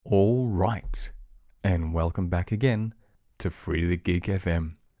All right, and welcome back again to Free the Geek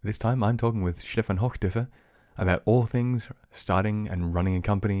FM. This time I'm talking with Stefan Hochdiffer about all things starting and running a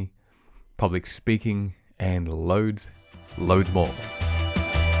company, public speaking, and loads more.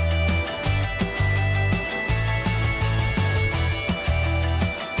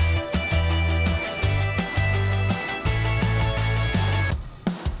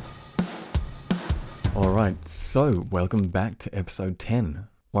 Alright, so welcome back to episode 10,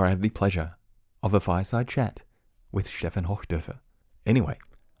 where I had the pleasure of a fireside chat with Stefan Hochdiffer. Anyway,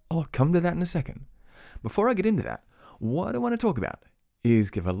 I'll come to that in a second. Before I get into that, what I want to talk about is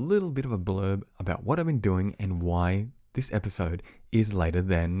give a little bit of a blurb about what I've been doing and why this episode is later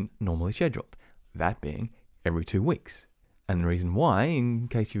than normally scheduled, that being every 2 weeks. And the reason why, in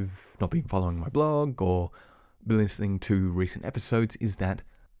case you've not been following my blog or been listening to recent episodes, is that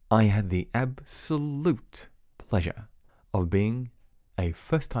I had the absolute pleasure of being a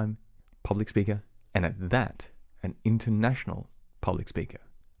first-time public speaker, and at that, an international public speaker.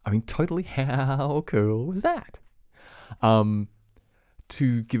 I mean, totally, how cool was that?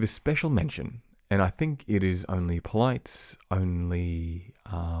 To give a special mention, and I think it is only polite, only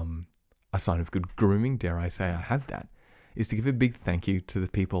a sign of good grooming, dare I say I have that, is to give a big thank you to the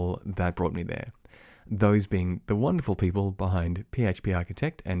people that brought me there. Those being the wonderful people behind PHP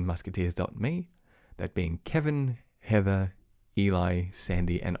Architect and Musketeers.me, that being Kevin, Heather, Eli,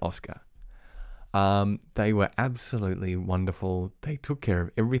 Sandy, and Oscar. They were absolutely wonderful. They took care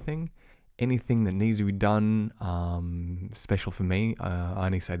of everything. Anything that needed to be done, special for me, I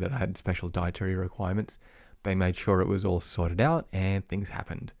only say that I had special dietary requirements. They made sure it was all sorted out and things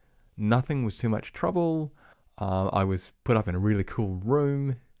happened. Nothing was too much trouble. I was put up in a really cool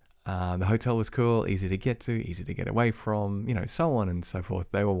room. The hotel was cool, easy to get to, easy to get away from, so on and so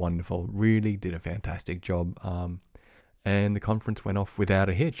forth. They were wonderful, really did a fantastic job. And the conference went off without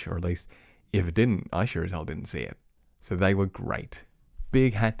a hitch, or at least if it didn't, I sure as hell didn't see it. So they were great.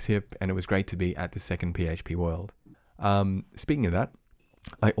 Big hat tip, and it was great to be at the second PHP World. Speaking of that,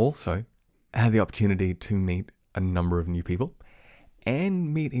 I also had the opportunity to meet a number of new people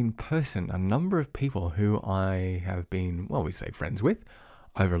and meet in person a number of people who I have been, we say friends with,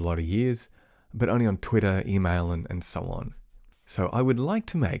 over a lot of years, but only on Twitter, email, and so on. So I would like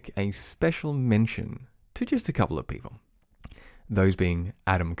to make a special mention to just a couple of people. Those being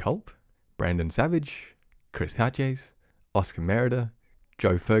Adam Culp, Brandon Savage, Chris Hatches, Oscar Merida,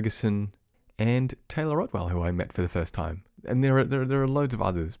 Joe Ferguson, and Taylor Otwell, who I met for the first time. And there are loads of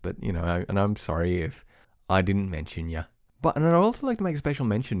others, but and I'm sorry if I didn't mention ya. And I'd also like to make a special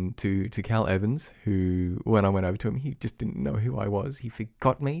mention to Cal Evans, who, when I went over to him, he just didn't know who I was. He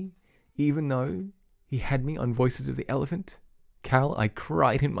forgot me, even though he had me on Voices of the Elephant. Cal, I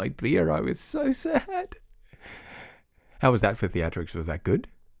cried in my beer. I was so sad. How was that for theatrics? Was that good?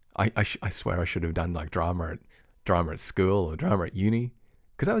 I swear I should have done like drama at school or drama at uni,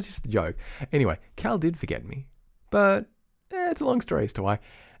 because that was just a joke. Anyway, Cal did forget me, but it's a long story as to why,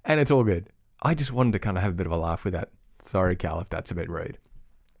 and it's all good. I just wanted to kind of have a bit of a laugh with that. Sorry, Cal, if that's a bit rude.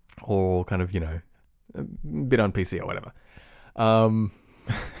 Or kind of, a bit on PC or whatever.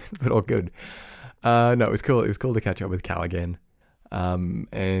 But all good. No, it was cool. It was cool to catch up with Cal again.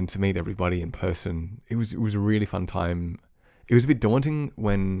 And to meet everybody in person. It was a really fun time. It was a bit daunting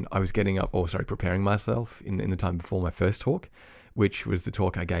when I was preparing myself in the time before my first talk, which was the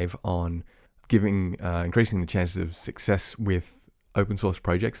talk I gave on increasing the chances of success with open source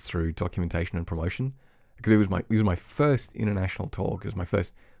projects through documentation and promotion. Because it was my first international talk. It was my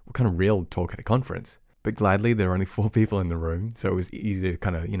first kind of real talk at a conference. But gladly, there were only 4 people in the room, so it was easy to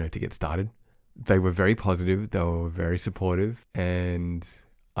kind of, to get started. They were very positive. They were very supportive, and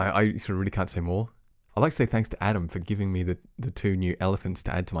I sort of really can't say more. I'd like to say thanks to Adam for giving me the 2 new elephants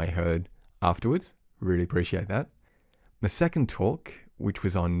to add to my herd afterwards. Really appreciate that. The second talk, which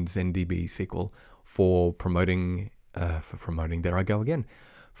was on ZenDB SQL for promoting, there I go again,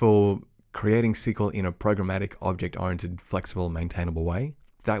 for creating SQL in a programmatic, object-oriented, flexible, maintainable way.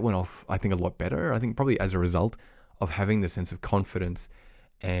 That went off, I think, a lot better. I think probably as a result of having the sense of confidence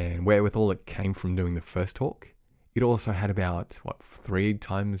and wherewithal that came from doing the first talk. It also had about, 3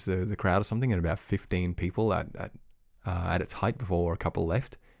 times the crowd or something, and about 15 people at its height before a couple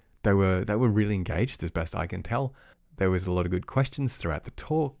left. They were really engaged, as best I can tell. There was a lot of good questions throughout the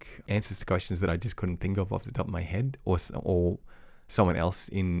talk, answers to questions that I just couldn't think of off the top of my head, or someone else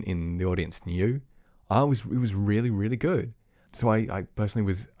in the audience knew. It was really, really good. So I personally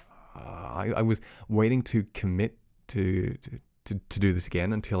was I was waiting to commit to do this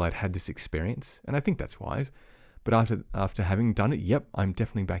again until I'd had this experience, and I think that's wise. But after having done it, yep, I'm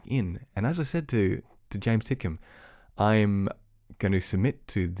definitely back in. And as I said to James Titcomb, I'm going to submit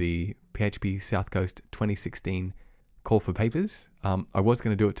to the PHP South Coast 2016 call for papers. I was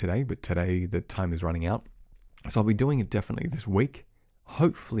going to do it today, but today the time is running out. So I'll be doing it definitely this week,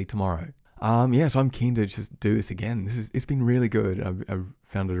 hopefully tomorrow. So I'm keen to just do this again. It's been really good. I've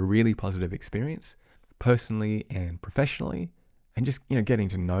found it a really positive experience, personally and professionally, and just getting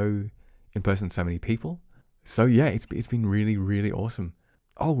to know in person so many people. So yeah, it's been really, really awesome.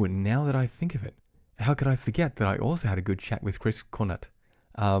 Oh, and now that I think of it, how could I forget that I also had a good chat with Chris Cornett.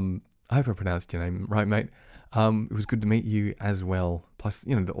 I hope I pronounced your name right, mate. It was good to meet you as well. Plus,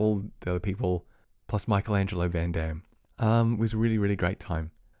 all the other people, plus Michelangelo Van Damme. It was a really, really great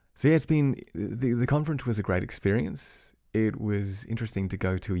time. So yeah, it's been, the conference was a great experience. It was interesting to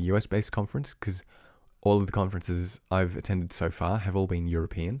go to a US-based conference because all of the conferences I've attended so far have all been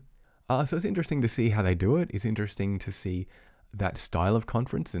European. So it's interesting to see how they do it. It's interesting to see that style of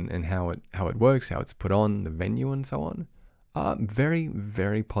conference and how it works, how it's put on, the venue and so on. Very,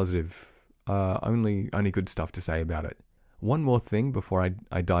 very positive. Only good stuff to say about it. One more thing before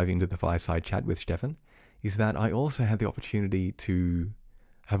I dive into the fireside chat with Stefan is that I also had the opportunity to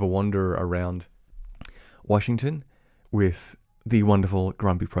have a wander around Washington with the wonderful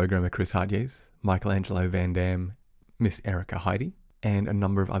grumpy programmer Chris Hartjes, Michelangelo Van Damme, Miss Erica Heidi, and a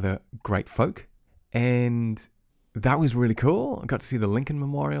number of other great folk. And that was really cool. I got to see the Lincoln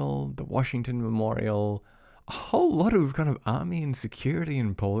Memorial, the Washington Memorial, a whole lot of kind of army and security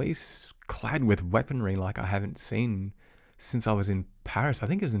and police clad with weaponry like I haven't seen since I was in Paris. I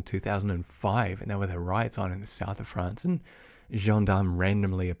think it was in 2005, and there were the riots on in the south of France, and gendarme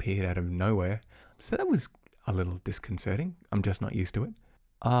randomly appeared out of nowhere. So that was a little disconcerting. I'm just not used to it.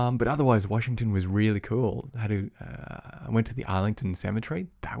 But otherwise, Washington was really cool. I went to the Arlington Cemetery.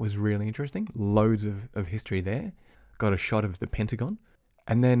 That was really interesting. Loads of history there. Got a shot of the Pentagon.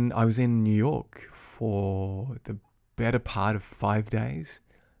 And then I was in New York for the better part of 5 days.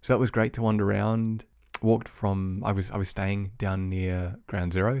 So that was great to wander around. Walked from, I was staying down near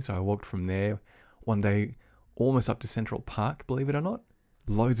Ground Zero. So I walked from there one day almost up to Central Park, believe it or not.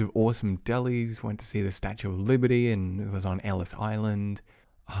 Loads of awesome delis. Went to see the Statue of Liberty, and it was on Ellis Island.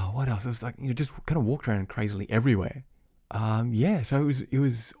 What else? It was like, just kind of walked around crazily everywhere. So it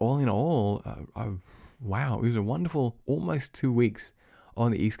was all in all, wow, it was a wonderful almost 2 weeks on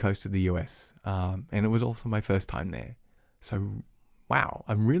the east coast of the US. And it was also my first time there. So, wow,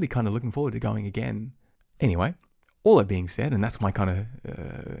 I'm really kind of looking forward to going again. Anyway, all that being said, and that's my kind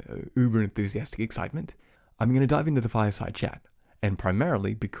of uber enthusiastic excitement, I'm going to dive into the fireside chat. And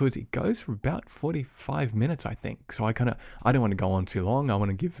primarily because it goes for about 45 minutes, I think. So I don't want to go on too long. I want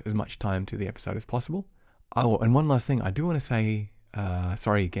to give as much time to the episode as possible. Oh, and one last thing. I do want to say,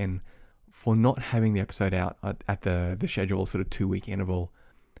 sorry again, for not having the episode out at the scheduled sort of 2-week interval.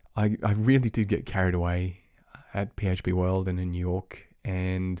 I really did get carried away at PHP World and in New York,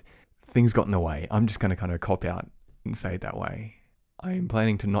 and things got in the way. I'm just going to kind of cop out and say it that way. I am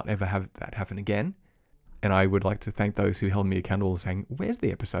planning to not ever have that happen again. And I would like to thank those who held me accountable saying, where's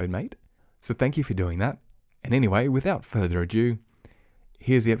the episode, mate? So thank you for doing that. And anyway, without further ado,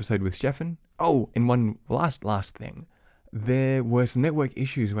 here's the episode with Stefan. Oh, and one last thing. There were some network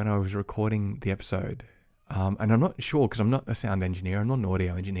issues when I was recording the episode. And I'm not sure, because I'm not a sound engineer, I'm not an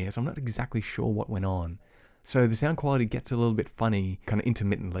audio engineer, so I'm not exactly sure what went on. So the sound quality gets a little bit funny, kind of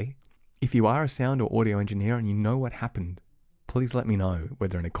intermittently. If you are a sound or audio engineer and you know what happened, please let me know,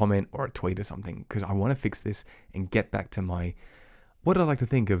 whether in a comment or a tweet or something, because I want to fix this and get back to my, what I like to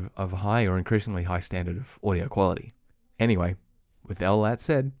think of high or increasingly high standard of audio quality. Anyway, with all that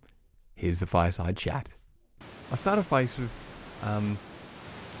said, here's the fireside chat. I'll start off by sort of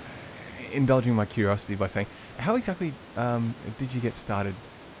indulging my curiosity by saying, how exactly did you get started?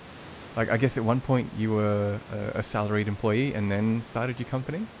 Like, I guess at one point you were a salaried employee and then started your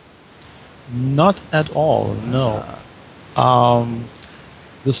company? Not at all, no.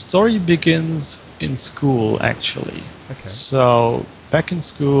 The story begins in school, actually. Okay. So back in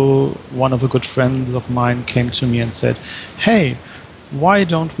school, one of the good friends of mine came to me and said, "Hey, why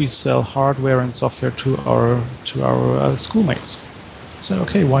don't we sell hardware and software to our schoolmates?" I said,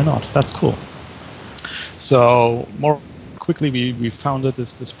 "Okay, why not? That's cool." So more quickly, we founded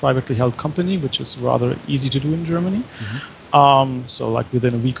this privately held company, which is rather easy to do in Germany. Mm-hmm. So like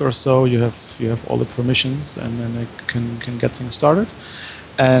within a week or so, you have all the permissions, and then they can get things started.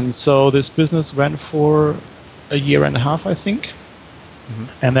 And so this business ran for a year and a half, I think.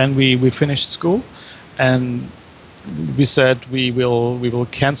 Mm-hmm. And then we finished school, and we said we will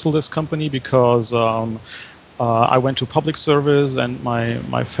cancel this company because I went to public service, and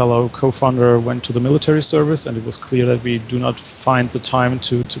my fellow co-founder went to the military service, and it was clear that we do not find the time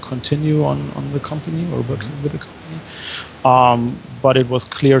to continue on the company or working with the company. But it was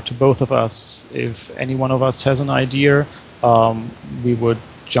clear to both of us, if any one of us has an idea, we would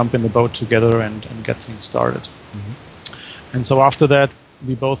jump in the boat together and get things started. And so after that,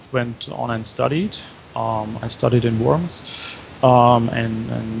 we both went on and studied. I studied in Worms,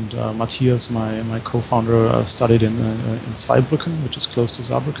 and Matthias, my co-founder, studied in Zweibrücken, which is close to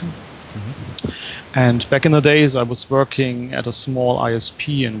Saarbrücken. And back in the days, I was working at a small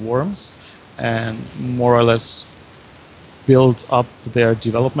ISP in Worms, and more or less built up their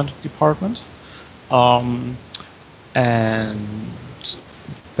development department. And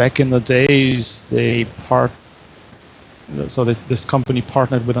back in the days, this company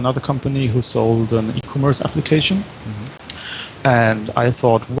partnered with another company who sold an e-commerce application. And I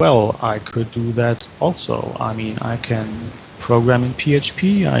thought, well, I could do that also. I mean, I can program in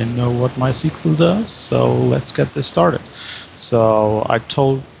PHP. I know what MySQL does, so let's get this started. So I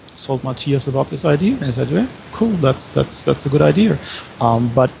told Matthias about this idea, and he said, yeah, cool, that's a good idea.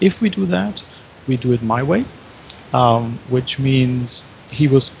 But if we do that, we do it my way, which means he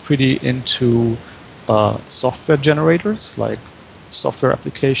was pretty into software generators, like software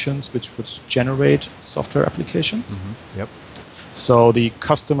applications which would generate software applications. Yep. So the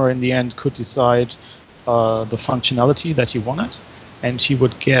customer in the end could decide the functionality that he wanted, and he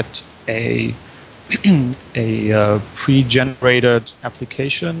would get a pre-generated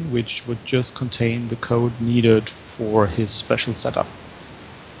application which would just contain the code needed for his special setup.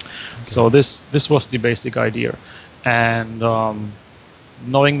 Okay. So this was the basic idea, and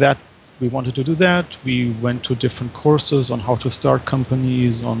knowing that we wanted to do that, we went to different courses on how to start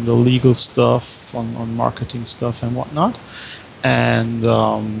companies, on the legal stuff, on marketing stuff and whatnot. And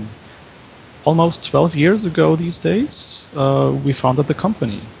almost 12 years ago these days, we founded the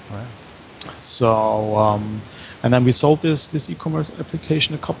company. Wow. So, and then we sold this e-commerce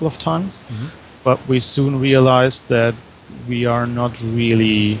application a couple of times, but we soon realized that we are not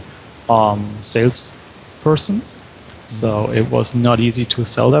really sales persons. So it was not easy to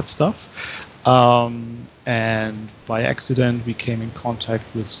sell that stuff. And by accident, we came in contact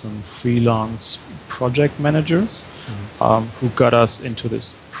with some freelance project managers who got us into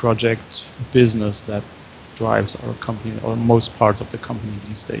this project business that drives our company, or most parts of the company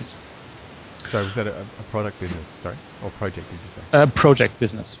these days. So was that a product business, sorry? Or project, did you say? A project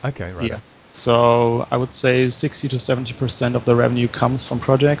business. Okay, right. Yeah. So I would say 60 to 70% of the revenue comes from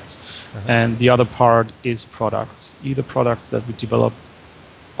projects, and the other part is products. Either products that we develop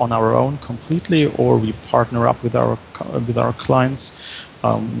on our own completely, or we partner up with our clients,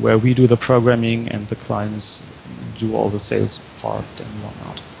 where we do the programming and the clients do all the sales part and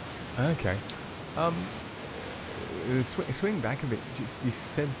whatnot. Okay. Swing back a bit. You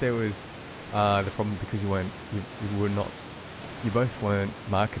said there was the problem because you both weren't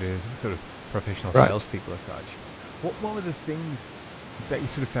marketers, sort of professional salespeople as such. What were the things that you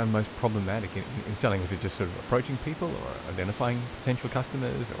sort of found most problematic in selling? Is it just sort of approaching people or identifying potential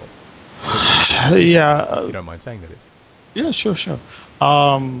customers, or yeah, if you don't mind saying that is? Yeah, sure.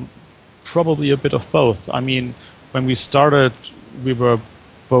 Probably a bit of both. I mean, when we started, we were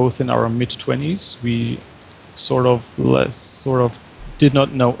both in our mid-20s. We sort of did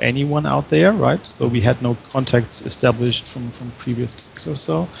not know anyone out there, right? So we had no contacts established from previous gigs or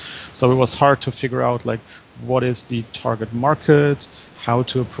so. So it was hard to figure out, like, what is the target market, how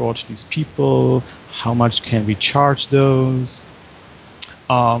to approach these people, how much can we charge those.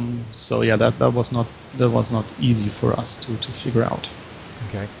 So yeah, that was not easy for us to figure out.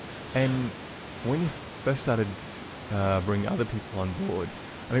 Okay. And when you first started bringing other people on board,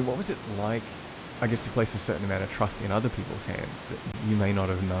 I mean, what was it like, I guess, to place a certain amount of trust in other people's hands that you may not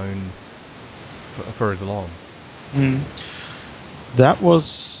have known for as long? That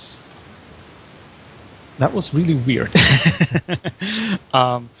was really weird.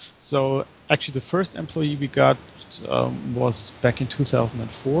 So actually, the first employee we got was back in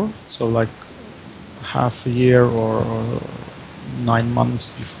 2004. So like half a year or 9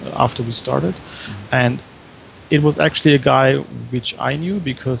 months after we started, and it was actually a guy which I knew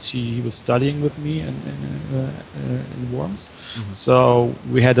because he was studying with me in Worms. So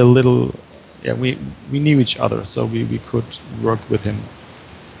we had a little, we knew each other, so we could work with him.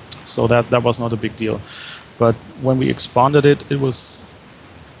 So that was not a big deal. But when we expanded it, it was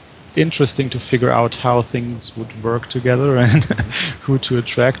interesting to figure out how things would work together and who to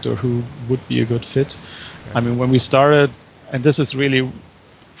attract or who would be a good fit. Okay. I mean, when we started, and this is really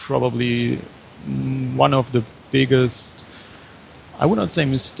probably one of the biggest, I would not say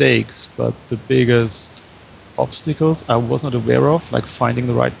mistakes, but the biggest obstacles I was not aware of, like finding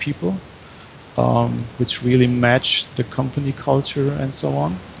the right people, which really match the company culture and so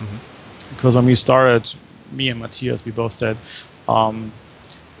on. Because when we started, me and Matthias, we both said, um,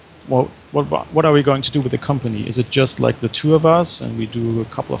 well, what are we going to do with the company? Is it just like the two of us and we do a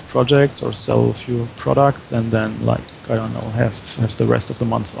couple of projects or sell a few products and then, like, I don't know, have the rest of the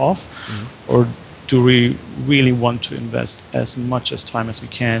month off? Or do we really want to invest as much as time as we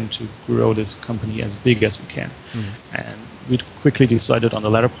can to grow this company as big as we can? And we quickly decided on the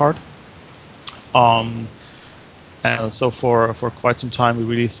latter part. And so for quite some time, we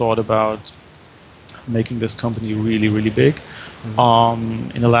really thought about making this company really, really big.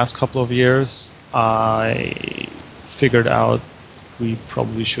 In the last couple of years, I figured out we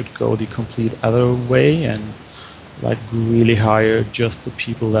probably should go the complete other way and like really hire just the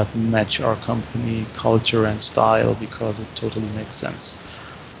people that match our company culture and style, because it totally makes sense.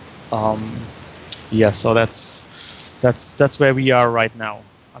 Yeah, so that's where we are right now.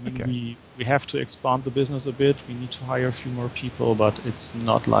 I mean, Okay. we have to expand the business a bit. We need to hire a few more people, but it's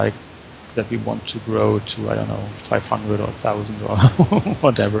not like that we want to grow to, I don't know, 500 or 1,000 or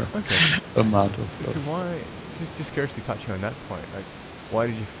whatever Okay. amount So of. why, just curiously touching on that point, like, why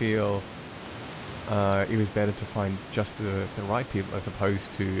did you feel it was better to find just the right people as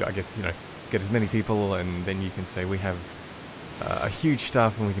opposed to, I guess, get as many people and then you can say we have a huge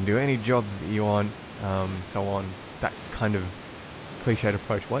staff and we can do any job that you want, so on. That kind of cliched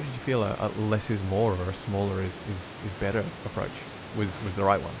approach. Why did you feel a less is more or a smaller is better approach was the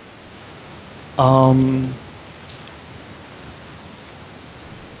right one? Um,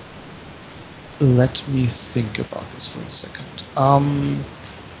 Let me think about this for a second.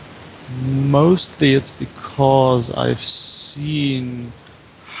 Mostly it's because I've seen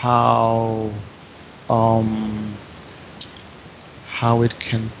how um, how it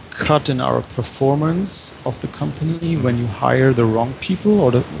can cut in our performance of the company when you hire the wrong people,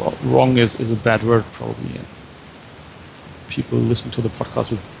 or wrong is a bad word probably. And people listen to the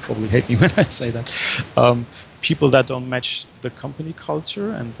podcast will probably hate me when I say that. People that don't match the company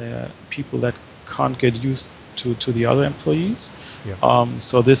culture, and they're people that can't get used to the other employees. Yeah.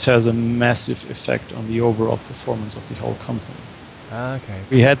 So this has a massive effect on the overall performance of the whole company. Okay.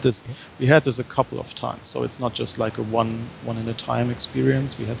 We had this a couple of times, so it's not just like a one at a time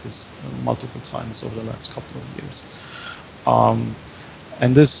experience. We had this multiple times over the last couple of years,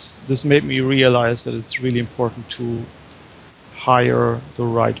 and this made me realize that it's really important to hire the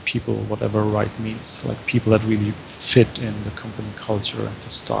right people, whatever right means, like people that really fit in the company culture and the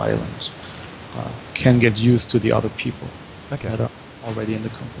style, and can get used to the other people Okay. that are already in the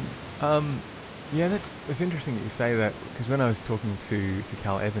company. Yeah, it's interesting that you say that, because when I was talking to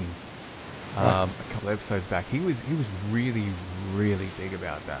Cal Evans Right. a couple of episodes back, he was really really big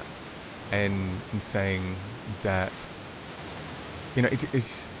about that, and in saying that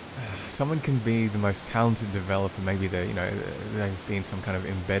it's someone can be the most talented developer, maybe they've been some kind of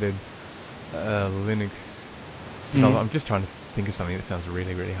embedded Linux developer. I'm just trying to think of something that sounds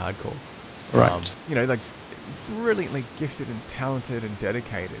really really hardcore. Right. Like brilliantly gifted and talented and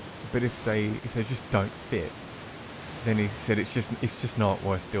dedicated, but if they just don't fit, then he said it's just not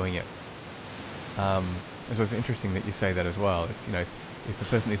worth doing it. So it's interesting that you say that as well. It's if a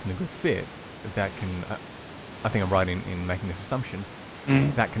person isn't a good fit, that can I think I'm right in making this assumption,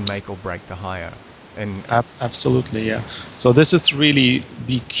 Mm. that can make or break the hire. And Absolutely, yeah. So this is really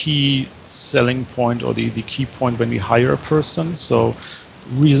the key selling point, or the key point when we hire a person. So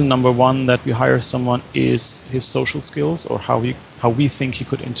reason number one that we hire someone is his social skills, or how we think he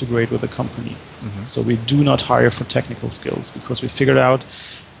could integrate with the company. So we do not hire for technical skills, because we figured out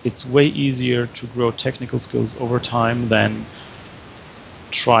it's way easier to grow technical skills over time than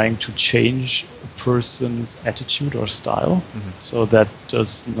trying to change a person's attitude or style. So that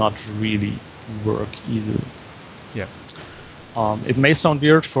does not really work easily. yeah, It may sound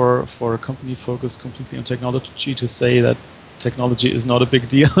weird for a company focused completely on technology to say that technology is not a big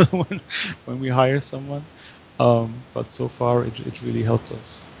deal when we hire someone, but so far it really helped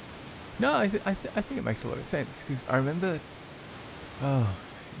us. no, I think it makes a lot of sense, because I remember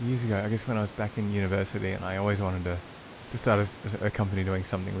years ago, I guess when I was back in university, and I always wanted to start a company doing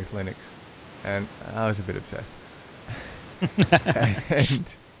something with Linux, and I was a bit obsessed.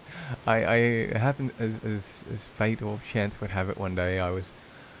 And I happened, as fate or chance would have it, one day I was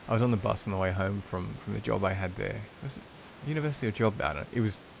on the bus on the way home from the job I had there. Was it university or job? I don't know. It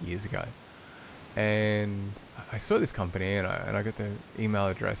was years ago, and I saw this company, and I got the email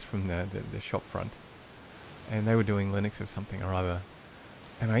address from the shop front, and they were doing Linux of something or other.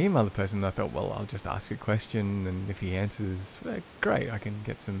 And I emailed the person, and I thought, well, I'll just ask a question, and if he answers, great, I can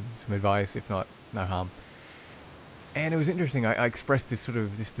get some advice. If not, no harm. And it was interesting. I expressed this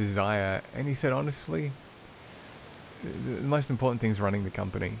desire, and he said, honestly, the most important thing is running the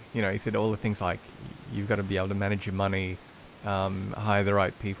company. You know, he said all the things like you've got to be able to manage your money, hire the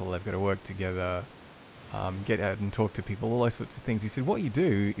right people, they've got to work together, get out and talk to people, all those sorts of things. He said what you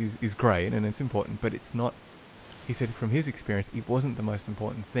do is great and it's important, but it's not. He said from his experience, it wasn't the most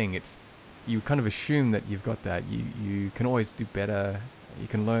important thing. It's you kind of assume that you've got that. You can always do better. You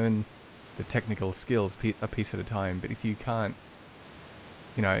can learn the technical skills a piece at a time. But if you can't,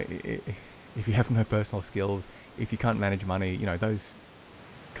 you know, if you have no personal skills, if you can't manage money, you know, those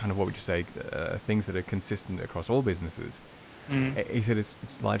kind of, what would you say, things that are consistent across all businesses. He said it's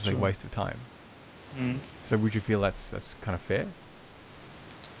largely a waste of time. So would you feel that's kind of fair?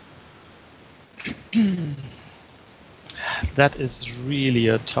 That is really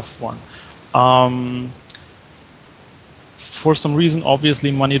a tough one. For some reason,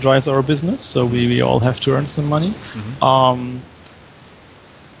 obviously, money drives our business, so we all have to earn some money.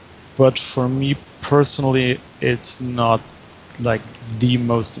 But for me personally, it's not like the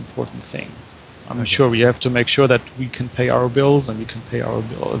most important thing. I'm sure we have to make sure that we can pay our bills and we can pay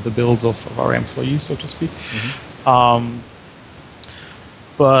the bills of our employees, so to speak.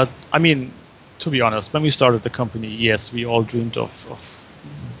 But I mean, to be honest, when we started the company, yes, we all dreamed of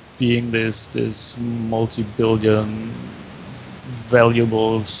being this multi-billion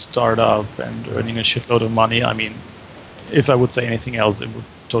valuable startup and earning a shitload of money. I mean, if I would say anything else, it would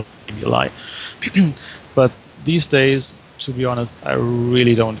totally be a lie. But these days, to be honest, I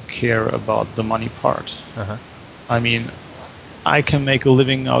really don't care about the money part. I mean, I can make a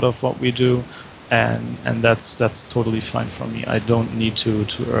living out of what we do, and that's totally fine for me. I don't need to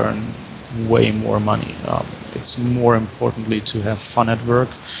earn way more money. It's more importantly to have fun at work,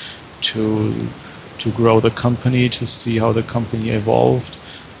 to grow the company, to see how the company evolved,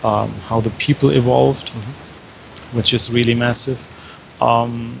 how the people evolved, which is really massive.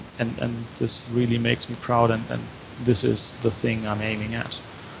 And this really makes me proud, and this is the thing I'm aiming at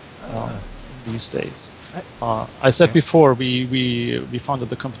these days. I said before, we founded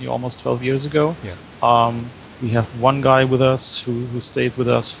the company almost 12 years ago. We have one guy with us who stayed with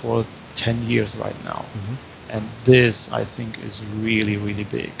us for 10 years right now. And this, I think, is really, really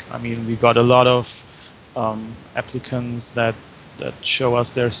big. I mean, we got a lot of applicants that show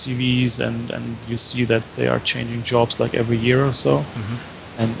us their CVs, and you see that they are changing jobs like every year or so.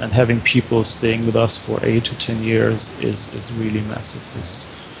 And having people staying with us for 8 to 10 years is really massive. This,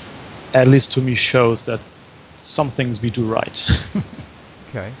 at least to me, shows that some things we do right.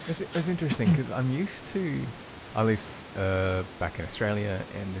 Okay, that's interesting, because I'm used to, at least back in Australia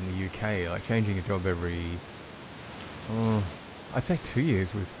and in the UK, like changing a job every, I'd say 2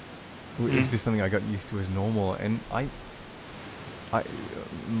 years was just something I got used to as normal. And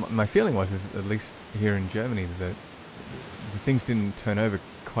my feeling was, is at least here in Germany, that the things didn't turn over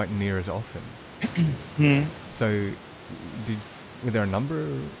quite near as often. So, were there a number?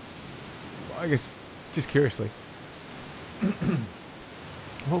 I guess, just curiously,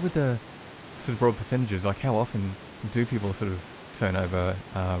 what were the sort of broad percentages? Like, how often do people sort of turn over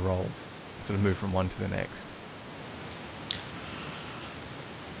roles, sort of move from one to the next?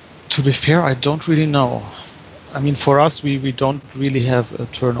 To be fair, I don't really know. I mean, for us, we don't really have a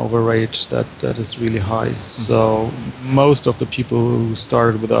turnover rate that is really high. So most of the people who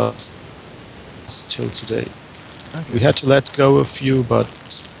started with us till today. We had to let go a few, but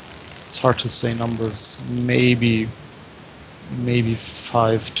it's hard to say numbers. Maybe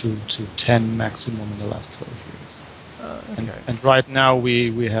 5 to 10 maximum in the last 12 years. And right now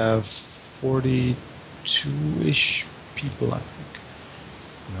we have 42-ish people, I think.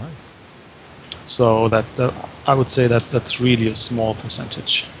 Nice. So I would say that's really a small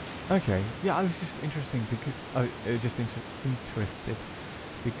percentage. Okay. Yeah, I was just interested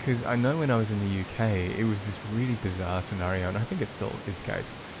because I know when I was in the UK, it was this really bizarre scenario, and I think it still is the case,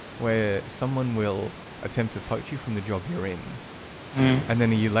 where someone will attempt to poach you from the job you're in, and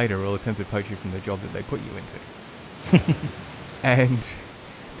then a year later will attempt to poach you from the job that they put you into. And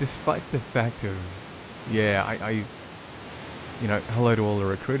despite the fact of, I hello to all the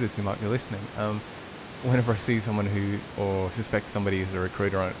recruiters who might be listening. Whenever I see someone or suspect somebody is a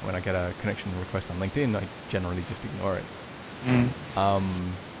recruiter, when I get a connection request on LinkedIn, I generally just ignore it.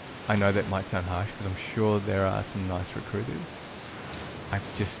 I know that might sound harsh, because I'm sure there are some nice recruiters. I've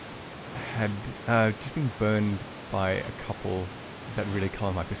just been burned by a couple that really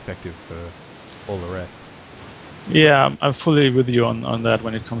colour my perspective for all the rest. Yeah, I'm fully with you on that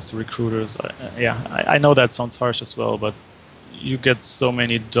when it comes to recruiters. I know that sounds harsh as well, but you get so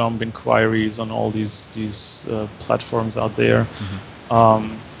many dumb inquiries on all these platforms out there.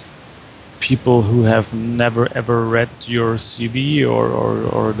 people who have never ever read your CV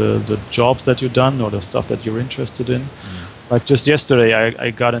or the jobs that you've done or the stuff that you're interested in. Like just yesterday,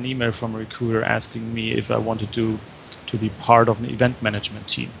 I got an email from a recruiter asking me if I wanted to be part of an event management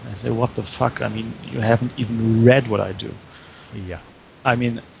team. I say, what the fuck? I mean, you haven't even read what I do. Yeah. I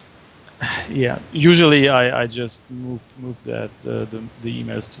mean, yeah. Usually, I just move the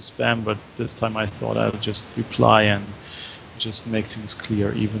emails to spam, but this time I thought I would just reply and just make things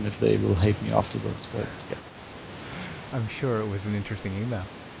clear, even if they will hate me afterwards. But yeah. I'm sure it was an interesting email.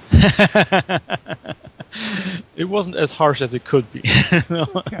 It wasn't as harsh as it could be.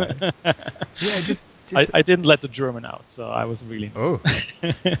 Okay. Yeah, just I didn't let the German out, so I was really Oh. nice.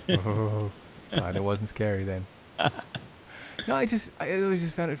 Oh. God, it wasn't scary then. No, I always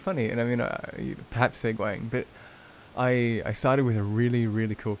just found it funny, and I mean, perhaps segueing, but I started with a really,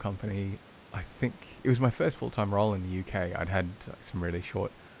 really cool company. I think it was my first full-time role in the UK. I'd had some really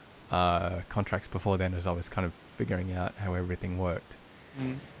short contracts before then as I was kind of figuring out how everything worked.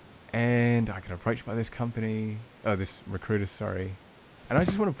 And I got approached by this recruiter, sorry. And I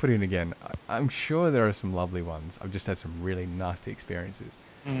just want to put in again, I'm sure there are some lovely ones. I've just had some really nasty experiences.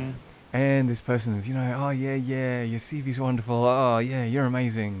 And this person is, oh, yeah, your CV's wonderful. Oh, yeah, you're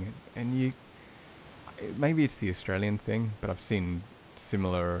amazing. And maybe it's the Australian thing, but I've seen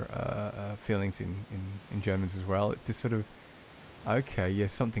similar feelings in Germans as well. It's this sort of, okay, yeah,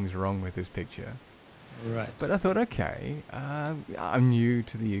 something's wrong with this picture. Right. But I thought, okay, I'm new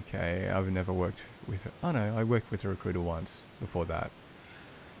to the UK. I've never worked with I worked with a recruiter once before that.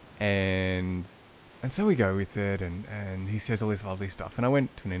 And so we go with it, and he says all this lovely stuff. And I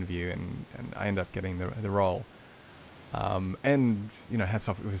went to an interview, and I ended up getting the role. And, hats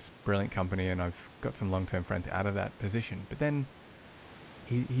off, it was a brilliant company, and I've got some long-term friends out of that position. But then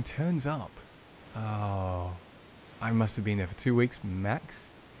he turns up. Oh, I must have been there for 2 weeks max.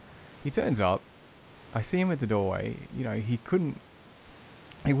 He turns up. I see him at the doorway. He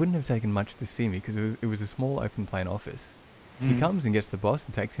wouldn't have taken much to see me because it was a small open plan office. He comes and gets the boss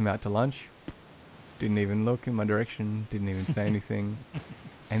and takes him out to lunch. Didn't even look in my direction. Didn't even say anything.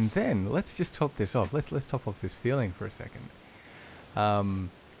 And then let's just top this off. Let's top off this feeling for a second.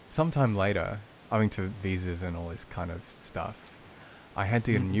 Sometime later, owing to visas and all this kind of stuff, I had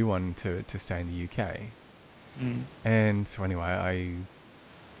to get a new one to stay in the UK. And so anyway,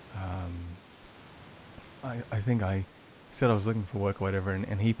 I think I said I was looking for work or whatever,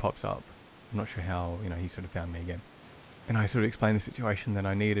 and he pops up. I'm not sure how, he sort of found me again. And I sort of explained the situation that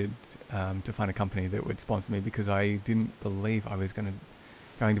I needed to find a company that would sponsor me because I didn't believe I was going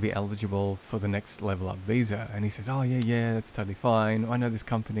to be eligible for the next level up visa. And he says, oh, yeah, that's totally fine. I know this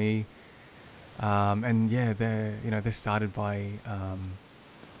company. And yeah, they're started by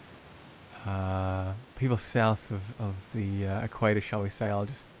people south of the equator, shall we say. I'll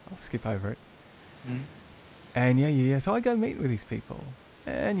skip over it. And yeah. So I go meet with these people.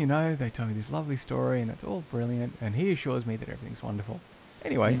 And, they tell me this lovely story, and it's all brilliant. And he assures me that everything's wonderful.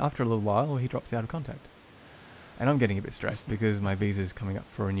 Anyway, after a little while, he drops out of contact. And I'm getting a bit stressed because my visa's coming up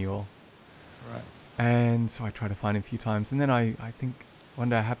for renewal. Right. And so I try to find him a few times. And then I think one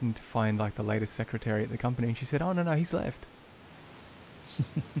day I happened to find, like, the latest secretary at the company. And she said, oh, no, he's left.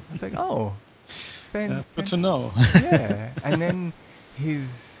 I was like, oh. That's good to know. Yeah. And then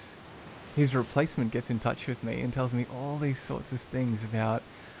his replacement gets in touch with me and tells me all these sorts of things about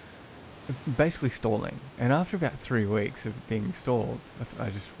basically stalling. And after about 3 weeks of being stalled, I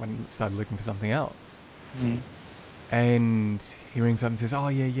just went and started looking for something else. And he rings up and says, oh,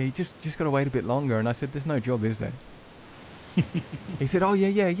 yeah, you just got to wait a bit longer. And I said, there's no job, is there? He said, oh,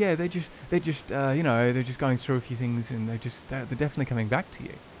 yeah, they're just going through a few things, and they're definitely coming back to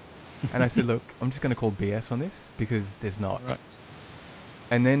you. And I said, look, I'm just going to call BS on this because there's not. Right.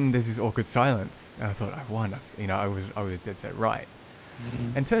 And then there's this awkward silence, and I thought, I've won. I was dead set right.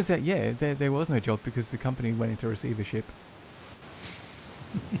 And turns out, yeah, there was no job because the company went into receivership.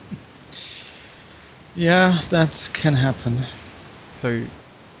 Yeah, that can happen. So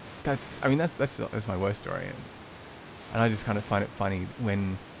that's my worst story, and I just kind of find it funny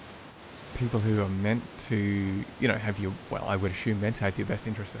when people who are meant to, I would assume meant to have your best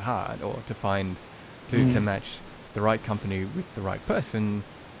interests at heart, or to find to match the right company with the right person,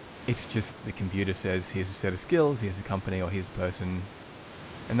 it's just the computer says, here's a set of skills, here's a company, or here's a person,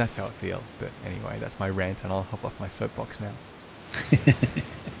 and that's how it feels. But anyway, that's my rant, and I'll hop off my soapbox now.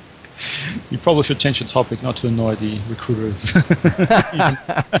 You probably should change the topic, not to annoy the recruiters.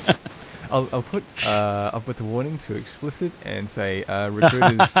 I'll put the warning to explicit and say,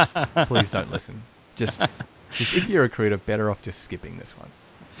 recruiters, please don't listen. Just if you're a recruiter, better off just skipping this one.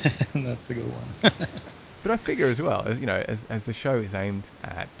 That's a good one. But I figure as well, as the show is aimed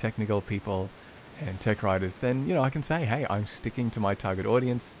at technical people and tech writers, then, I can say, hey, I'm sticking to my target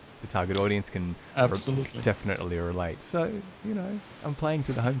audience. The target audience can Absolutely. definitely relate. So, I'm playing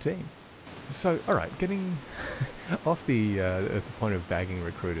to the home team. So, all right, getting off the point of bagging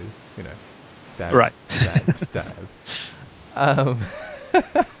recruiters, stab, Right. stab, stab. I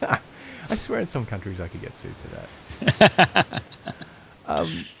swear in some countries I could get sued for that.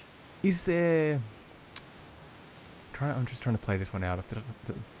 Is there... I'm just trying to play this one out off the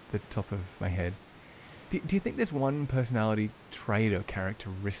top of my head. Do you think there's one personality trait or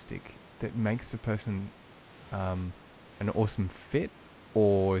characteristic that makes the person an awesome fit?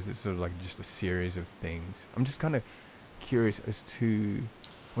 Or is it sort of like just a series of things? I'm just kind of curious as to...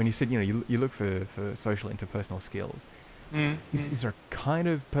 When you said, you look for social interpersonal skills, is there a kind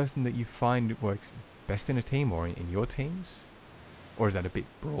of person that you find works best in a team or in your teams? Or is that a bit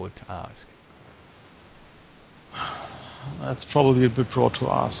broad to ask? That's probably a bit broad to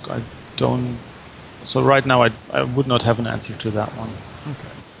ask. I don't. So right now, I would not have an answer to that one.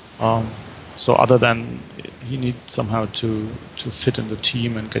 Okay. So other than you need somehow to fit in the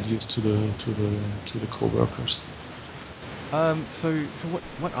team and get used to the co-workers. So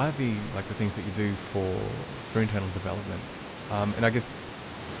what are the things that you do for internal development? And I guess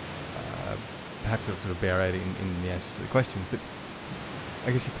perhaps it'll sort of bear out in the answers to the questions, but I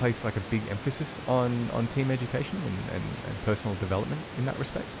guess you place a big emphasis on team education and personal development in that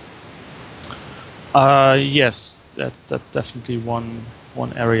respect. Yes, that's definitely one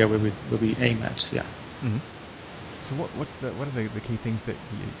area where we aim at. Yeah. Mm-hmm. So what are the key things that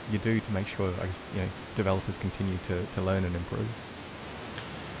you do to make sure developers continue to learn and improve?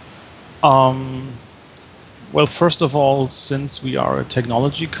 Well, first of all, since we are a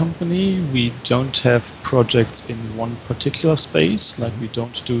technology company, we don't have projects in one particular space. We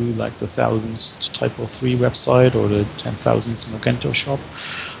don't do the 1000th Typo 3 website or the 10,000th Magento shop.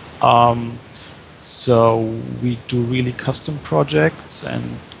 So we do really custom projects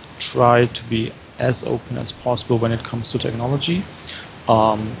and try to be as open as possible when it comes to technology,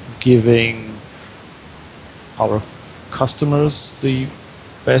 giving our customers the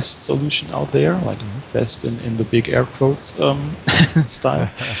best solution out there, best in the big air quotes style.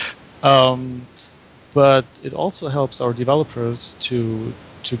 But it also helps our developers to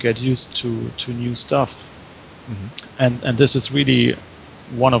get used to new stuff. Mm-hmm. And this is really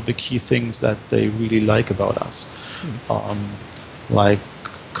one of the key things that they really like about us. A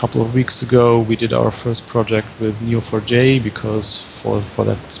couple of weeks ago, we did our first project with Neo4j because for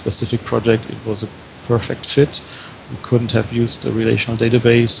that specific project, it was a perfect fit. We couldn't have used a relational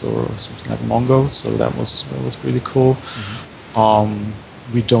database or something like Mongo, so that was really cool. Mm-hmm.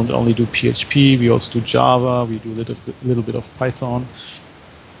 We don't only do PHP, we also do Java, we do a little bit of Python.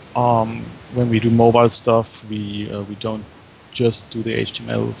 When we do mobile stuff, we don't just do the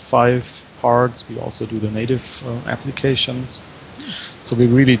HTML5 parts, we also do the native applications. So we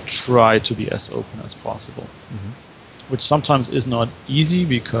really try to be as open as possible. Mm-hmm. Which sometimes is not easy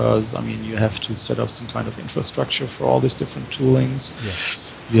because, you have to set up some kind of infrastructure for all these different toolings.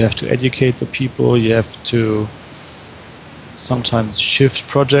 Yes. You have to educate the people. You have to sometimes shift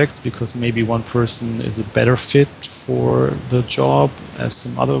projects because maybe one person is a better fit for the job as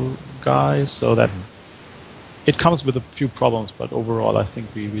some other guy. So that it comes with a few problems, but overall I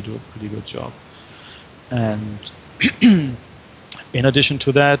think we do a pretty good job. And in addition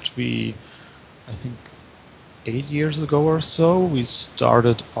to that, I think 8 years ago or so, we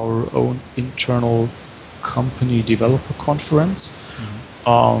started our own internal company developer conference.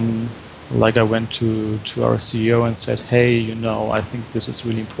 Mm-hmm. I went to our CEO and said, hey, I think this is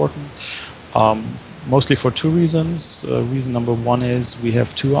really important. Mostly for two reasons. Reason number one is we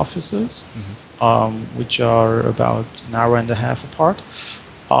have two offices, which are about an hour and a half apart.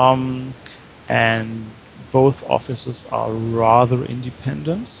 And both offices are rather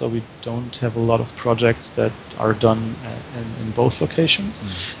independent, so we don't have a lot of projects that are done in both locations.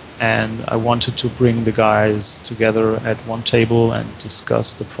 And I wanted to bring the guys together at one table and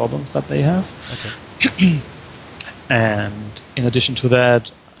discuss the problems that they have. Okay. And in addition to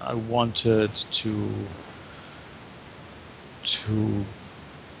that, I wanted to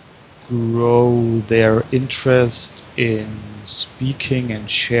grow their interest in speaking and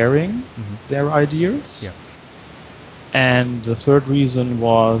sharing their ideas. Yeah. And the third reason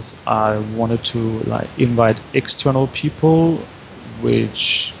was I wanted to invite external people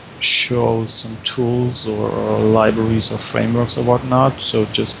which show some tools or libraries or frameworks or whatnot, so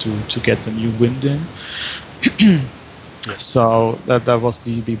just to get the new wind in. Yes. So that was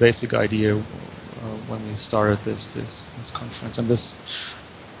the basic idea when we started this conference. And this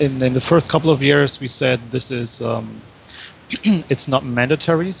in the first couple of years, we said this is it's not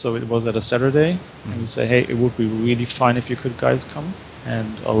mandatory, so it was at a Saturday, and we say, hey, it would be really fine if you could guys come,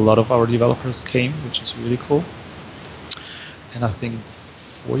 and a lot of our developers came, which is really cool. And I think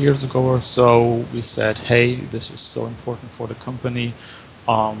 4 years ago or so, we said, hey, this is so important for the company.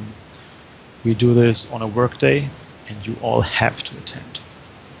 We do this on a work day, and you all have to attend.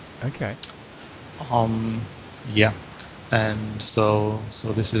 Okay. Yeah, and so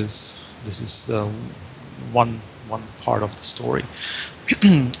this is one part of the story.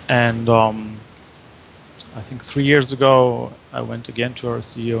 And I think 3 years ago, I went again to our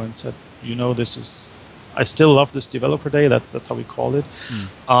CEO and said, this is, I still love this developer day. That's how we call it.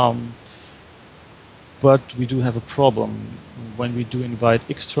 But we do have a problem. When we do invite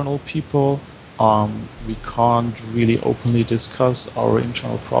external people, we can't really openly discuss our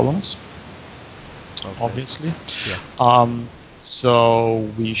internal problems, obviously. Yeah. So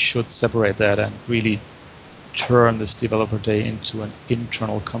we should separate that and really turn this developer day into an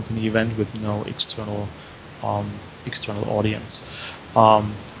internal company event with no external audience.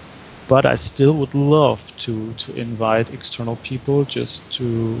 But I still would love to invite external people just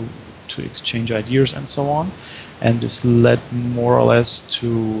to exchange ideas and so on. And this led more or less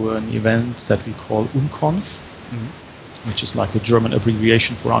to an event that we call Unconf, which is like the German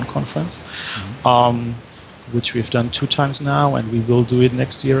abbreviation for unconference, which we've done 2 times now, and we will do it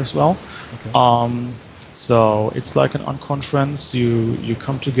next year as well. Okay. So it's like an unconference. You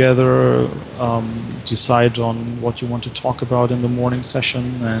come together, decide on what you want to talk about in the morning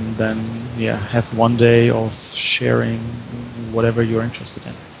session, and then have one day of sharing whatever you're interested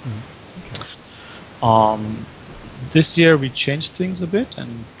in. Okay. This year we changed things a bit,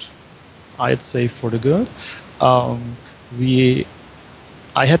 and I'd say for the good.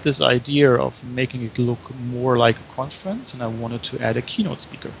 I had this idea of making it look more like a conference, and I wanted to add a keynote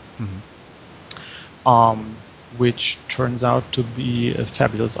speaker. Which turns out to be a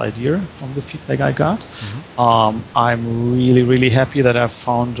fabulous idea from the feedback I got. I'm really, really happy that I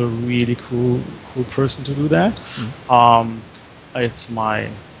found a really cool person to do that. It's my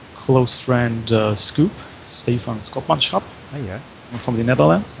close friend Scoop, Stefan Skopmanschap, from the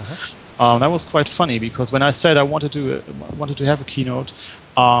Netherlands. That was quite funny because when I said I wanted to have a keynote,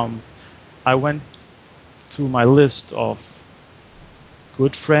 I went through my list of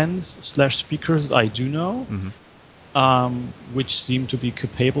good friends / speakers I do know, which seem to be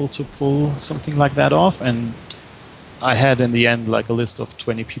capable to pull something like that off. And I had in the end like a list of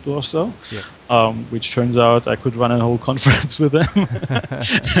 20 people or so, which turns out I could run a whole conference with them,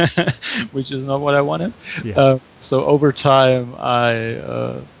 which is not what I wanted. So over time,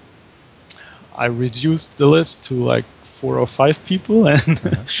 I reduced the list to like 4 or 5 people, and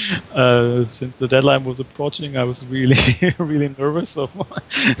since the deadline was approaching, I was really, really nervous of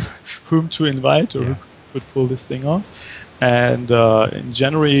whom to invite or who could pull this thing off. And in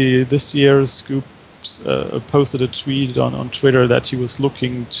January this year, Scoop posted a tweet on Twitter that he was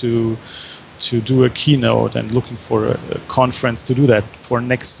looking to do a keynote and looking for a conference to do that for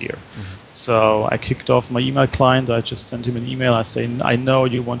next year. So I kicked off my email client. I just sent him an email. I say, I know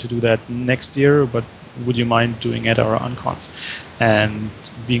you want to do that next year, but would you mind doing it at our Unconf? And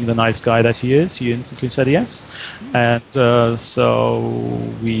being the nice guy that he is, he instantly said yes. And so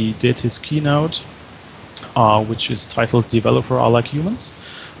we did his keynote, which is titled "Developer Are Like Humans."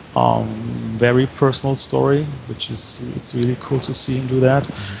 Very personal story, it's really cool to see him do that.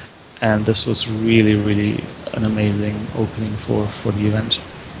 And this was really, really an amazing opening for the event.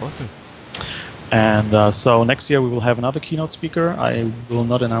 Awesome. And so next year we will have another keynote speaker. I will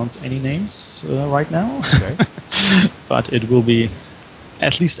not announce any names right now, but it will be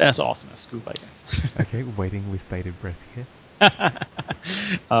at least as awesome as Scoop, I guess. Okay, waiting with bated breath here.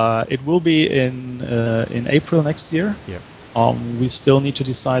 It will be in April next year. We still need to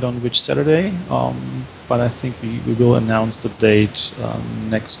decide on which Saturday, but I think we will announce the date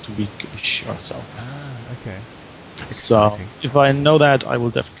next week-ish or so. Okay. So if I know that, I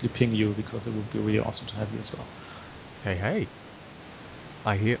will definitely ping you because it would be really awesome to have you as well. Hey!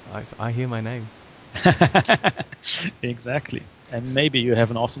 I hear my name. Exactly, and maybe you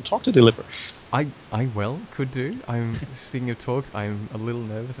have an awesome talk to deliver. I could do. Speaking of talks, I'm a little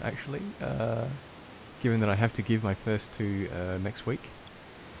nervous actually, given that I have to give my first 2 next week.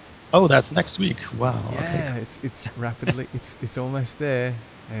 Oh, that's next week. Wow. Yeah, okay. it's rapidly. it's almost there,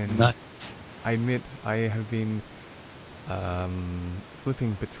 and nice. I admit I have been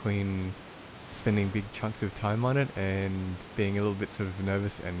flipping between spending big chunks of time on it and being a little bit sort of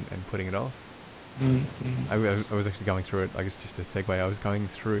nervous and putting it off. I was actually going through it. I guess just a segue. I was going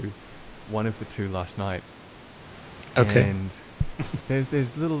through one of the 2 last night, Okay. And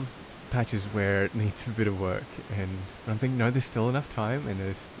there's little patches where it needs a bit of work, and I'm thinking, no, there's still enough time, and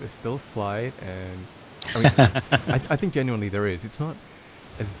there's still a flight, and I mean, I think genuinely there is. It's not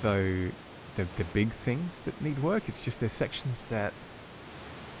as though the big things that need work. It's just there's sections that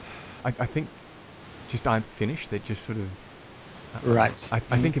I think just aren't finished. They're just sort of Right. I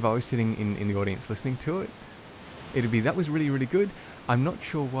think if I was sitting in the audience listening to it, it'd be, that was really, really good. I'm not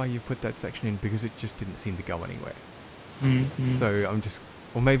sure why you put that section in, because it just didn't seem to go anywhere. So I'm just,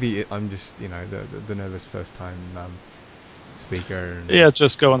 or maybe I'm just, the nervous first time speaker. And Yeah,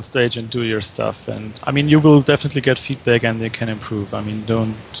 just go on stage and do your stuff, and I mean, you will definitely get feedback, and they can improve. I mean,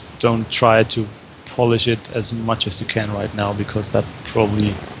 don't try to polish it as much as you can right now, because that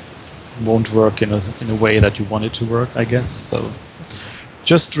probably won't work in a way that you want it to work, I guess. So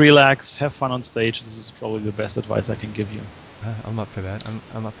just relax, have fun on stage. This is probably the best advice I can give you. I'm up for that.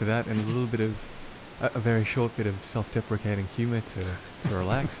 I'm up for that, and a little bit of a very short bit of self-deprecating humor to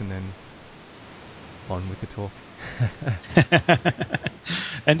relax, and then on with the talk.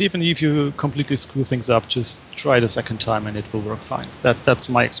 And even if you completely screw things up, just try it a second time and it will work fine. That's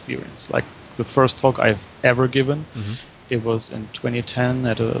my experience. Like the first talk I've ever given, it was in 2010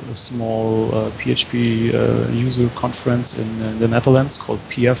 at a small PHP user conference in the Netherlands called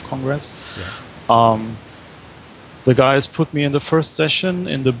PF Congress. Yeah. The guys put me in the first session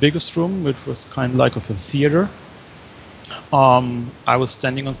in the biggest room, which was kind of like of a theater. I was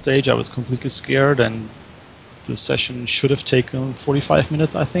standing on stage. I was completely scared, and the session should have taken 45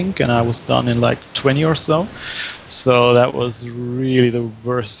 minutes, I think, and I was done in like 20 or so. So that was really the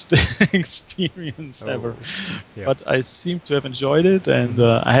worst experience ever. Yeah. But I seem to have enjoyed it, and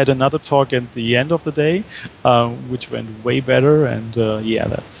I had another talk at the end of the day, which went way better. And yeah,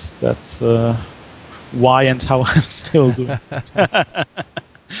 that's why and how I'm still doing it.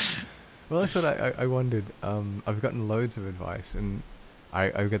 Well, that's what I wondered. I've gotten loads of advice, and I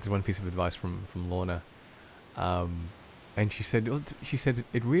got this one piece of advice from Lorna. And she said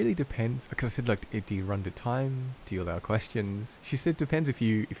it really depends, because I said, like, do you run to time? Do you allow questions? She said depends if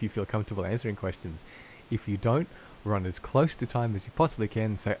you feel comfortable answering questions. If you don't, run as close to time as you possibly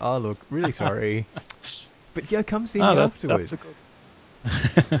can. Say, oh, look, really sorry, but yeah, come see me afterwards.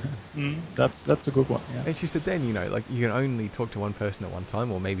 That's a good one. Yeah. And she said then, like, you can only talk to one person at one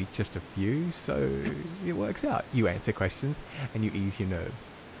time, or maybe just a few, so it works out. You answer questions and you ease your nerves.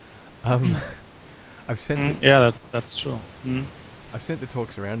 I've sent yeah, that's true. I've sent the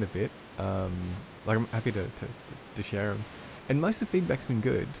talks around a bit. Like, I'm happy to share them, and most of the feedback's been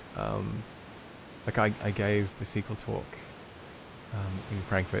good. Like I gave the SQL talk in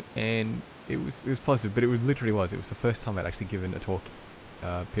Frankfurt, and it was positive, but it was the first time I'd actually given a talk,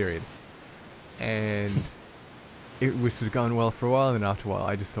 period, and it was sort of going well for a while, and then after a while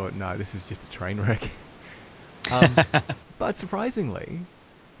I just thought, no, this is just a train wreck. But surprisingly,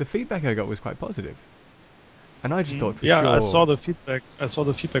 the feedback I got was quite positive. And I just thought, for sure. I saw the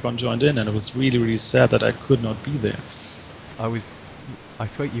feedback on Joined In, and it was really, really sad that I could not be there. I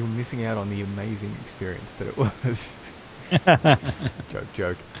swear you were missing out on the amazing experience that it was.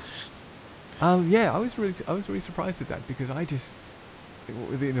 Joke. Yeah, I was really surprised at that, because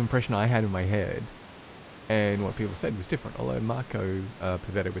the impression I had in my head and what people said was different. Although Marco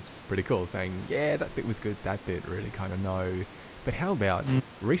Pavetta was pretty cool, saying, yeah, that bit was good, that bit really kind of no. But how about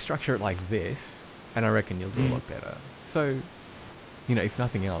restructure it like this, and I reckon you'll do a lot better. So, if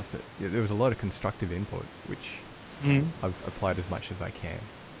nothing else, there was a lot of constructive input, which I've applied as much as I can.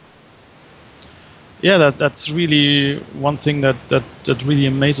 Yeah, that's really one thing that really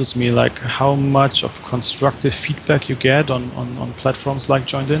amazes me, like how much of constructive feedback you get on platforms like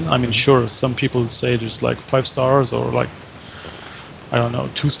Joined In. I mean, sure, some people say just like 5 stars or like, I don't know,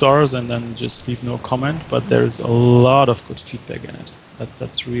 2 stars, and then just leave no comment, but there's a lot of good feedback in it.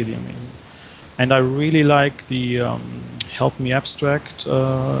 That's really amazing. And I really like the Help Me Abstract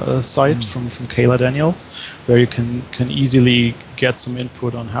site from Kayla Daniels, where you can easily get some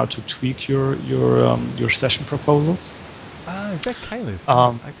input on how to tweak your session proposals. Is that Kayla's?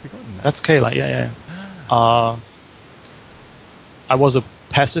 I've forgotten that. That's Kayla, yeah. I was a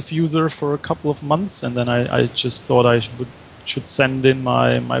passive user for a couple of months, and then I just thought I should send in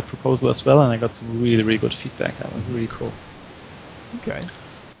my proposal as well, and I got some really, really good feedback. That was really cool. Okay.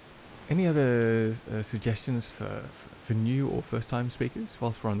 Any other suggestions for new or first-time speakers,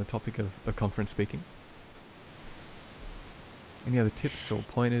 whilst we're on the topic of conference speaking? Any other tips or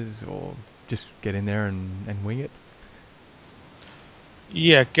pointers, or just get in there and wing it?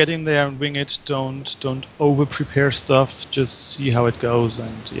 Yeah, get in there and wing it. Don't over-prepare stuff. Just see how it goes,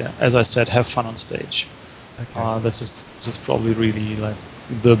 and yeah, as I said, have fun on stage. Okay. This is probably really like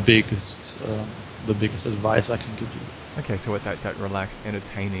the biggest the biggest advice I can give you. Okay, so what that relaxed,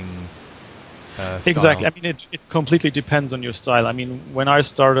 entertaining Exactly. style. I mean, it completely depends on your style. I mean, when I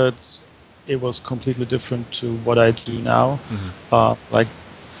started, it was completely different to what I do now. Like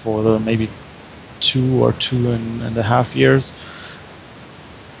for the maybe 2 or 2.5 years,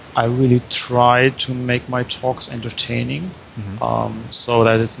 I really try to make my talks entertaining, so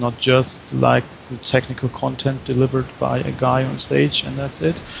that it's not just like the technical content delivered by a guy on stage and that's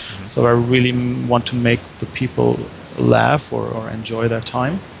it. So I really want to make the people laugh or enjoy their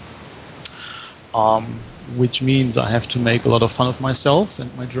time, which means I have to make a lot of fun of myself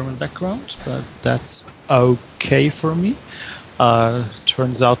and my German background, but that's okay for me.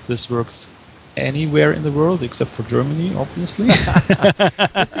 Turns out this works anywhere in the world except for Germany, obviously.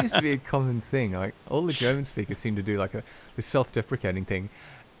 That seems to be a common thing. Like all the German speakers seem to do like this self-deprecating thing,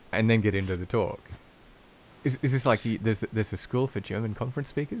 and then get into the talk. Is this like there's a school for German conference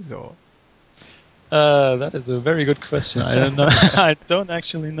speakers, or? That is a very good question. I don't know. I don't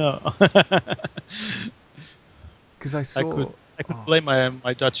actually know. Because I saw. I could blame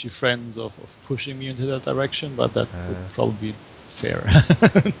my Dutchy friends of pushing me into that direction, but that would probably be fair.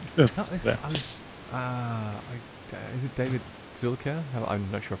 Is it David Zulker? I'm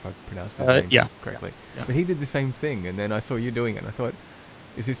not sure if I pronounced that name correctly. Yeah. But he did the same thing, and then I saw you doing it, and I thought,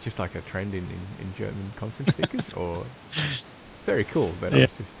 is this just like a trend in German conference speakers, or? Very cool, but yeah,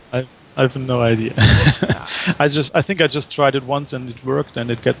 I have no idea. I think I just tried it once and it worked,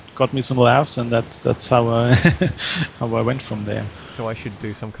 and it got me some laughs, and that's how I how I went from there. So I should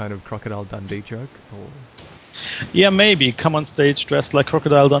do some kind of Crocodile Dundee joke, or? Yeah, maybe come on stage dressed like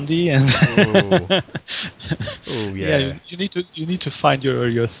Crocodile Dundee, and yeah. You need to find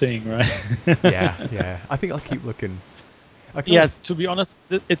your thing, right? yeah. I think I'll keep looking. To be honest,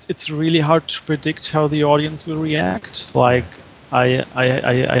 it's really hard to predict how the audience will react. Like I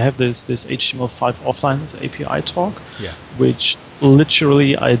have this HTML5 offline API talk, which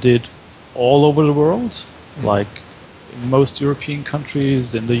literally I did all over the world, like in most European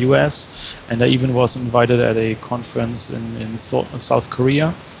countries, in the US, and I even was invited at a conference in South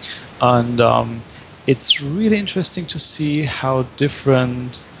Korea. And it's really interesting to see how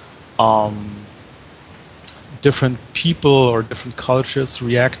different people or different cultures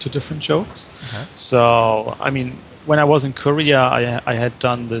react to different jokes. So, I mean, when I was in Korea, I had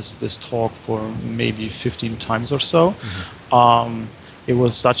done this talk for maybe 15 times or so. It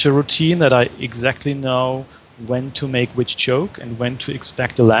was such a routine that I exactly know when to make which joke and when to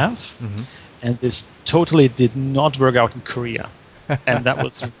expect a laugh. And this totally did not work out in Korea. And that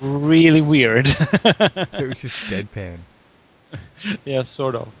was really weird. So it was just deadpan. Yeah,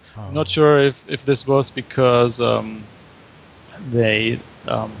 sort of. I'm not sure if this was because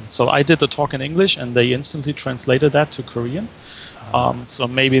so I did the talk in English and they instantly translated that to Korean. So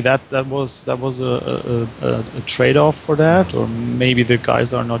maybe that was a trade-off for that, or maybe the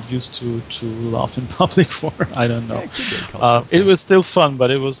guys are not used to laugh in public for. I don't know. It was still fun,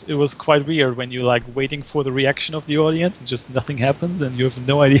 but it was quite weird when you like waiting for the reaction of the audience and just nothing happens and you have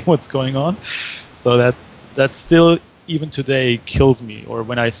no idea what's going on. So that still even today kills me. Or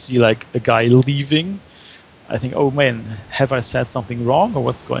when I see like a guy leaving, I think, oh man, have I said something wrong or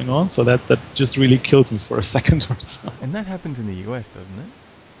what's going on? So that just really kills me for a second or so. And that happens in the US, doesn't it?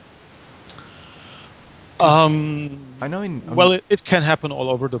 I know it can happen all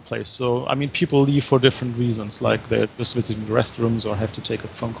over the place. So, I mean, people leave for different reasons, like they're just visiting the restrooms or have to take a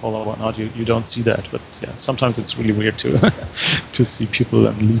phone call or whatnot. You don't see that, but yeah, sometimes it's really weird to see people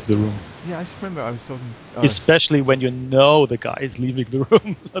and leave the room. Yeah, I just remember I was talking... Especially when you know the guy is leaving the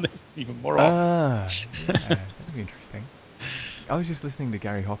room, so this is even more awkward. Yeah, that'd be interesting. I was just listening to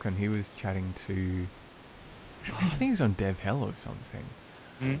Gary Hocken. He was chatting to... I think he was on Dev Hell or something.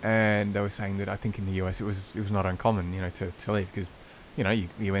 And they were saying that I think in the US it was not uncommon, to leave because,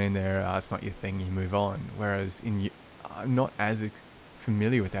 you went in there, it's not your thing, you move on. Whereas I'm not as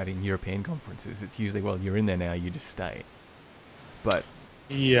familiar with that in European conferences. It's usually, well, you're in there now, you just stay. But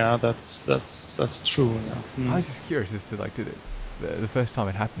yeah, that's true. Yeah. I was just curious as to the first time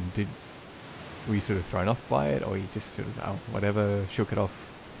it happened. Were you sort of thrown off by it, or you just sort of whatever, shook it off,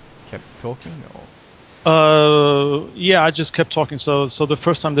 kept talking, or? Yeah, I just kept talking. So the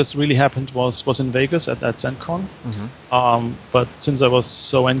first time this really happened was in Vegas at ZenCon. But since I was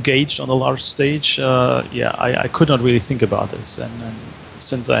so engaged on a large stage, I could not really think about this. And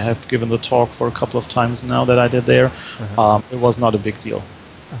since I have given the talk for a couple of times now that I did there, it was not a big deal.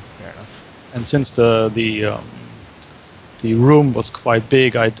 Oh, fair enough. And since the room was quite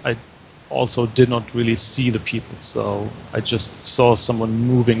big, I also did not really see the people, so I just saw someone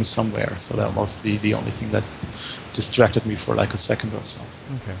moving somewhere. So that was the only thing that distracted me for like a second or so.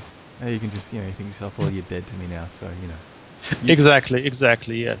 Okay. You can just, you think yourself, well, you're dead to me now, so, Exactly.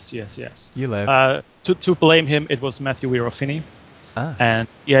 Yes. You left. To blame him, it was Matthew Weir-Finney. Ah. And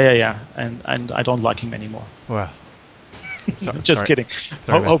yeah. And I don't like him anymore. Wow. Just kidding.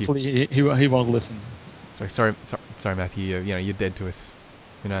 Sorry, hopefully he won't listen. Sorry, Matthew. You're dead to us.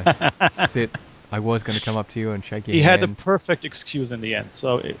 That's it. I was going to come up to you and shake your hand. He had a perfect excuse in the end,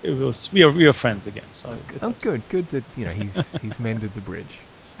 so it was we are friends again. So it's okay. Good that he's mended the bridge.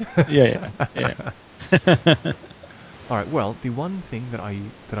 Yeah. All right. Well, the one thing that I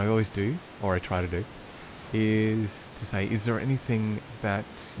always do, or I try to do, is to say, is there anything that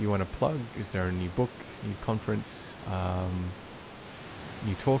you want to plug? Is there a new book, new conference,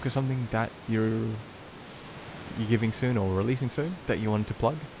 new talk, or something that you're giving soon or releasing soon that you want to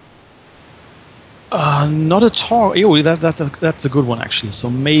plug? Not at all. That's a good one, actually. So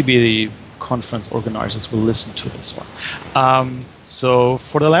maybe the conference organizers will listen to this one. So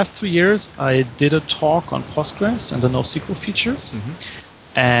for the last 3 years, I did a talk on Postgres and the NoSQL features. Mm-hmm.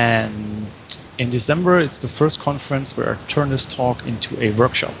 And in December, it's the first conference where I turn this talk into a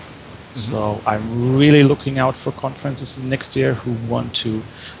workshop. Mm-hmm. So I'm really looking out for conferences next year who want to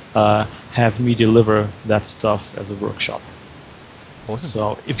have me deliver that stuff as a workshop. Awesome.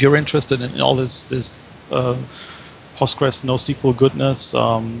 So if you're interested in all this Postgres NoSQL goodness,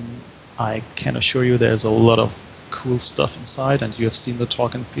 I can assure you there's a lot of cool stuff inside, and you have seen the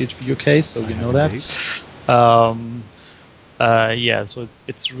talk in PHP UK, so you know that. So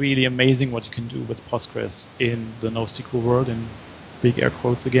it's really amazing what you can do with Postgres in the NoSQL world, in big air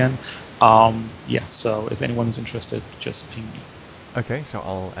quotes again. So if anyone is interested, just ping me. Okay, so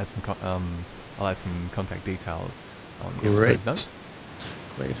I'll add some contact details on the episode notes.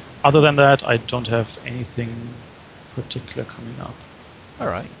 Great. Other than that, I don't have anything particular coming up. All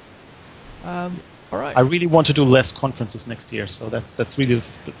right. All right. I really want to do less conferences next year, so that's really.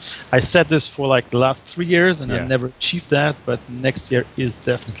 I said this for like the last 3 years, and I never achieved that. But next year is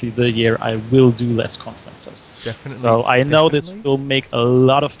definitely the year I will do less conferences. Definitely. So I know this will make a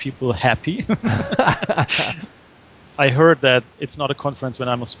lot of people happy. I heard that it's not a conference when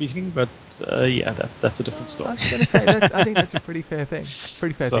I'm speaking, but that's a different story. I was going to say, I think that's a pretty fair thing.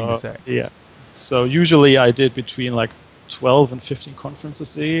 Pretty fair thing to say. Yeah. So usually I did between like 12 and 15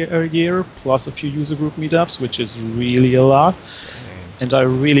 conferences a year, plus a few user group meetups, which is really a lot. And I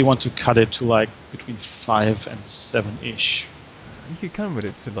really want to cut it to like between 5 and 7-ish. You could come with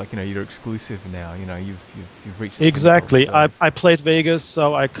it, so like you're exclusive now. You've reached exactly. Pinnacle, so. I played Vegas,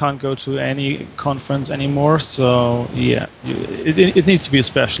 so I can't go to any conference anymore. So yeah, it needs to be a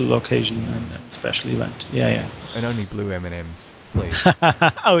special occasion and a special event. Yeah. And only blue M&Ms, please.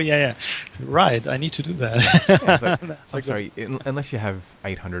 Oh yeah. Right. I need to do that. I'm sorry. Unless you have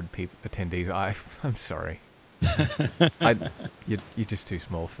 800 attendees, I'm sorry. You're just too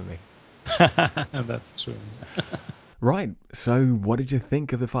small for me. That's true. Right, so what did you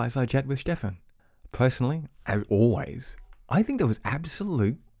think of the Fireside Chat with Stefan? Personally, as always, I think there was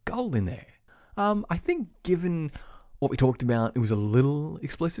absolute gold in there. I think given what we talked about, it was a little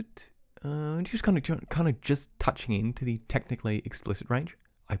explicit, just kind of just touching into the technically explicit range.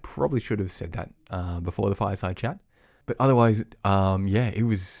 I probably should have said that before the Fireside Chat, but otherwise, it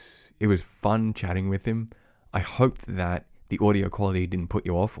was fun chatting with him. I hope that the audio quality didn't put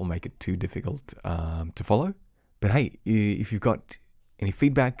you off or make it too difficult to follow. But hey, if you've got any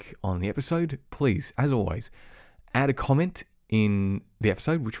feedback on the episode, please, as always, add a comment in the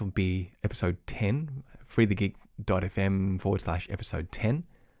episode, which will be episode 10, freethegeek.fm/episode 10.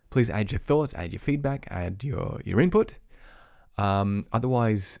 Please add your thoughts, add your feedback, add your input.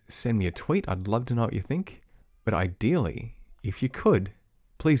 Otherwise, send me a tweet. I'd love to know what you think. But ideally, if you could,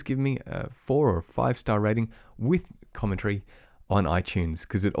 please give me a 4 or 5-star rating with commentary on iTunes,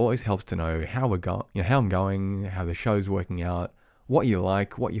 because it always helps to know how we're going, how I'm going, how the show's working out, what you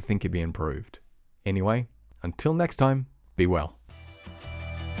like, what you think could be improved. Anyway, until next time, be well.